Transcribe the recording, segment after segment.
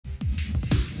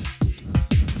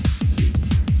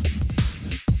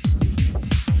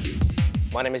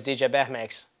My name is DJ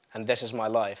BEHmix, and this is my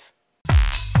life.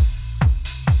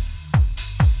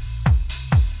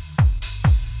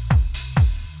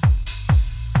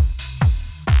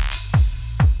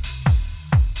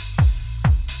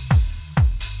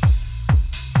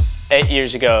 Eight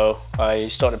years ago, I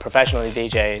started professionally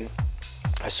DJing.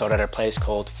 I started at a place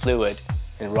called Fluid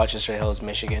in Rochester Hills,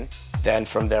 Michigan. Then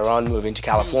from there on, moving to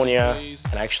California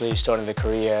and actually starting the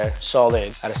career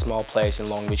solid at a small place in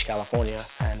Long Beach, California.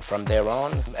 And from there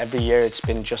on, every year it's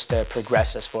been just a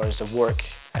progress as far as the work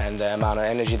and the amount of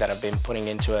energy that I've been putting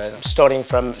into it. Starting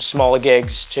from smaller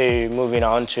gigs to moving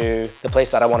on to the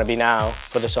place that I want to be now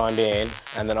for the time being,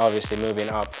 and then obviously moving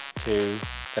up to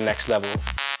the next level.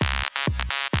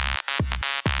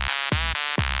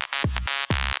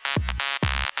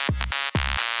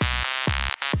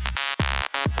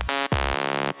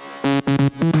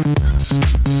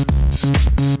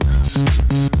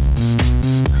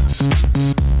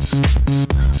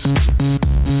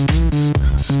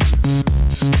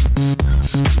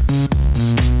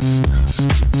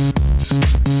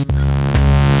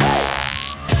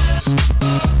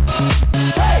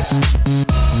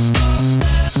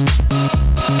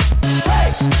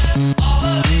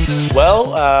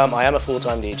 Well, I am a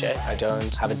full-time DJ. I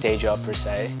don't have a day job per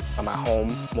se. I'm at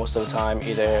home most of the time,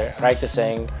 either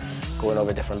practicing, going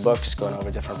over different books, going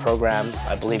over different programs.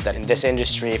 I believe that in this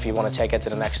industry, if you want to take it to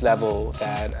the next level,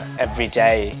 that every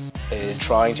day is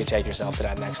trying to take yourself to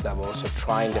that next level. So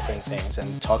trying different things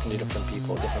and talking to different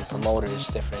people, different promoters,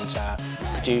 different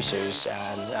producers.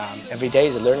 And every day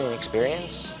is a learning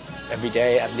experience. Every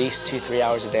day, at least 2-3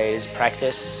 hours a day is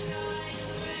practice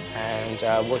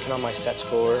and working on my sets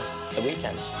for the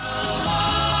weekend.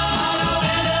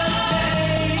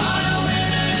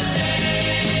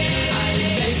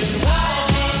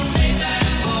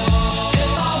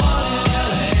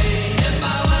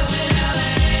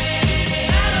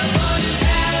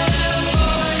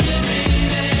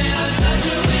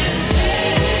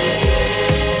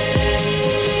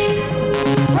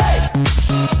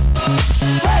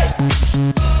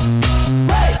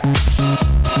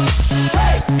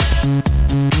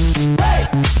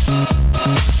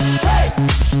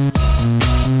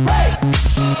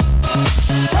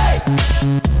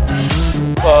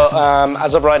 Well,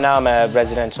 as of right now, I'm a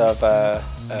resident of a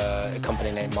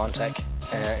company named Montec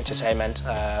Entertainment,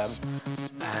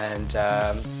 and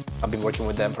I've been working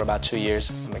with them for about 2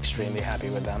 years. I'm extremely happy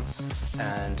with them,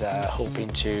 and hoping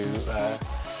to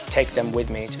take them with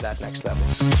me to that next level.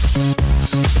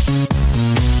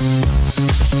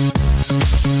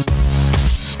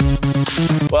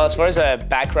 Well, as far as a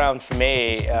background for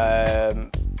me,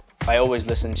 I always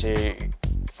listen to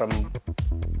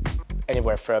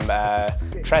anywhere from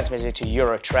trance music to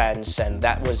Euro trance, and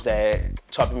that was the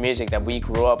type of music that we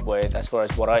grew up with as far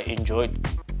as what I enjoyed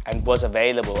and was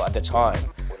available at the time.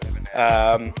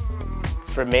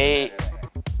 For me,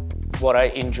 what I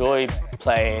enjoy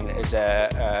playing is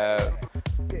a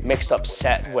mixed up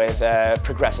set with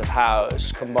progressive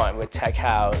house combined with tech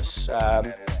house.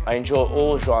 I enjoy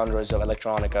all genres of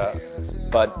electronica,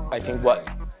 but I think what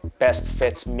best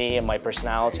fits me and my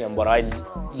personality and what I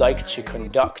like to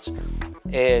conduct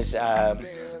is a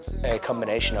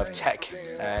combination of tech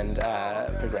and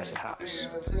progressive house.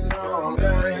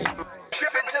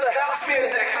 Trip into the house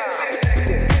music.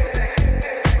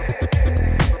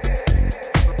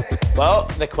 Well,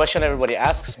 the question everybody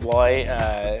asks why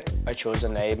I chose a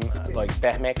name like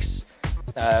BEHmix.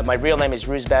 My real name is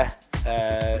Ruzbeh.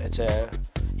 It's a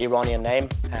Iranian name,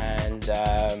 and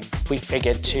we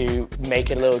figured to make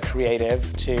it a little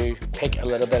creative, to pick a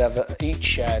little bit of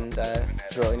each and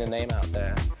throw in a name out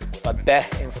there. But Beh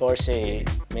in Farsi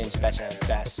means better,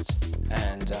 best,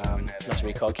 and not to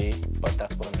be cocky, but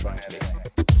that's what I'm trying to do.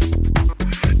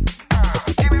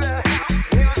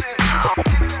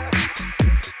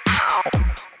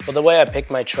 Well, the way I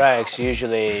pick my tracks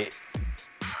usually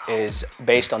is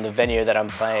based on the venue that I'm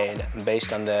playing,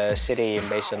 based on the city, and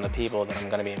based on the people that I'm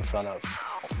going to be in front of.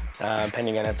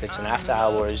 Depending on if it's an after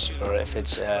hours or if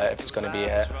it's going to be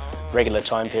a regular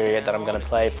time period that I'm going to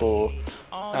play for.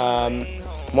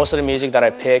 Most of the music that I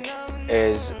pick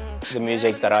is the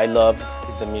music that I love,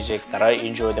 is the music that I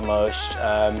enjoy the most.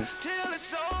 I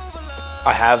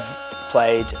have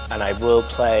played and I will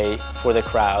play for the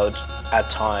crowd at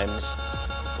times,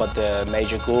 but the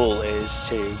major goal is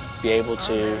to be able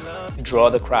to draw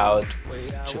the crowd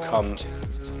to come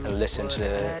and listen to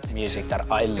the music that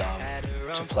I love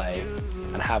to play,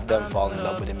 and have them fall in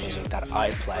love with the music that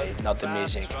I play, not the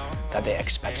music that they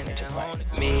expect me to play.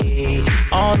 Me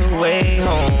all the way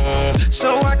home,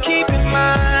 so I keep in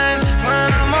mind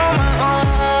when I'm on my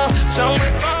own. So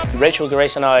Rachel,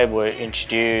 Grace and I were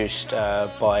introduced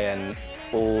by an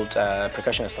old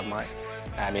percussionist of mine,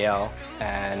 Amiel,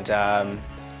 and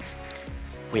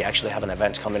we actually have an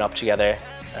event coming up together.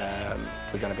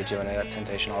 We're going to be doing it at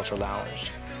Temptation Ultra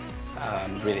Lounge.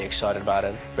 I'm really excited about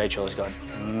it. Rachel has got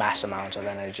a mass amount of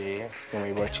energy when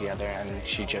we work together, and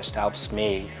she just helps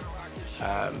me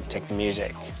take the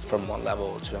music from one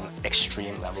level to an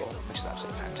extreme level, which is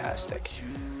absolutely fantastic.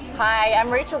 Hi, I'm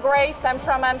Rachel Grace. I'm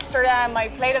from Amsterdam. I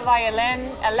play the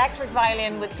violin, electric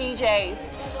violin with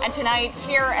DJs. And tonight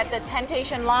here at the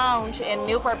Temptation Lounge in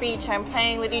Newport Beach, I'm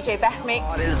playing with DJ BEHmix.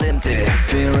 Heart is empty,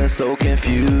 feeling so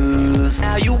confused.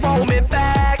 Now you want me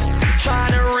back,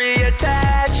 trying to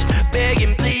reattach,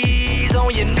 begging please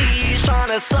on your knees, trying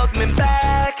to suck me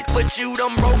back, but you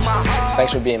done broke my heart.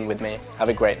 Thanks for being with me. Have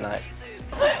a great night.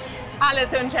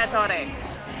 حالتون چطوره؟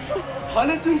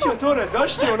 حالتون چطوره؟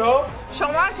 داشتی اونو؟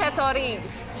 شما چطورید؟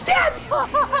 Yes!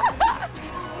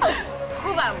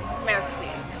 خوبم، مرسی.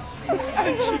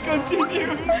 And she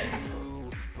continues.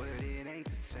 But it ain't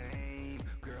the same,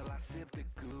 girl, I sipped the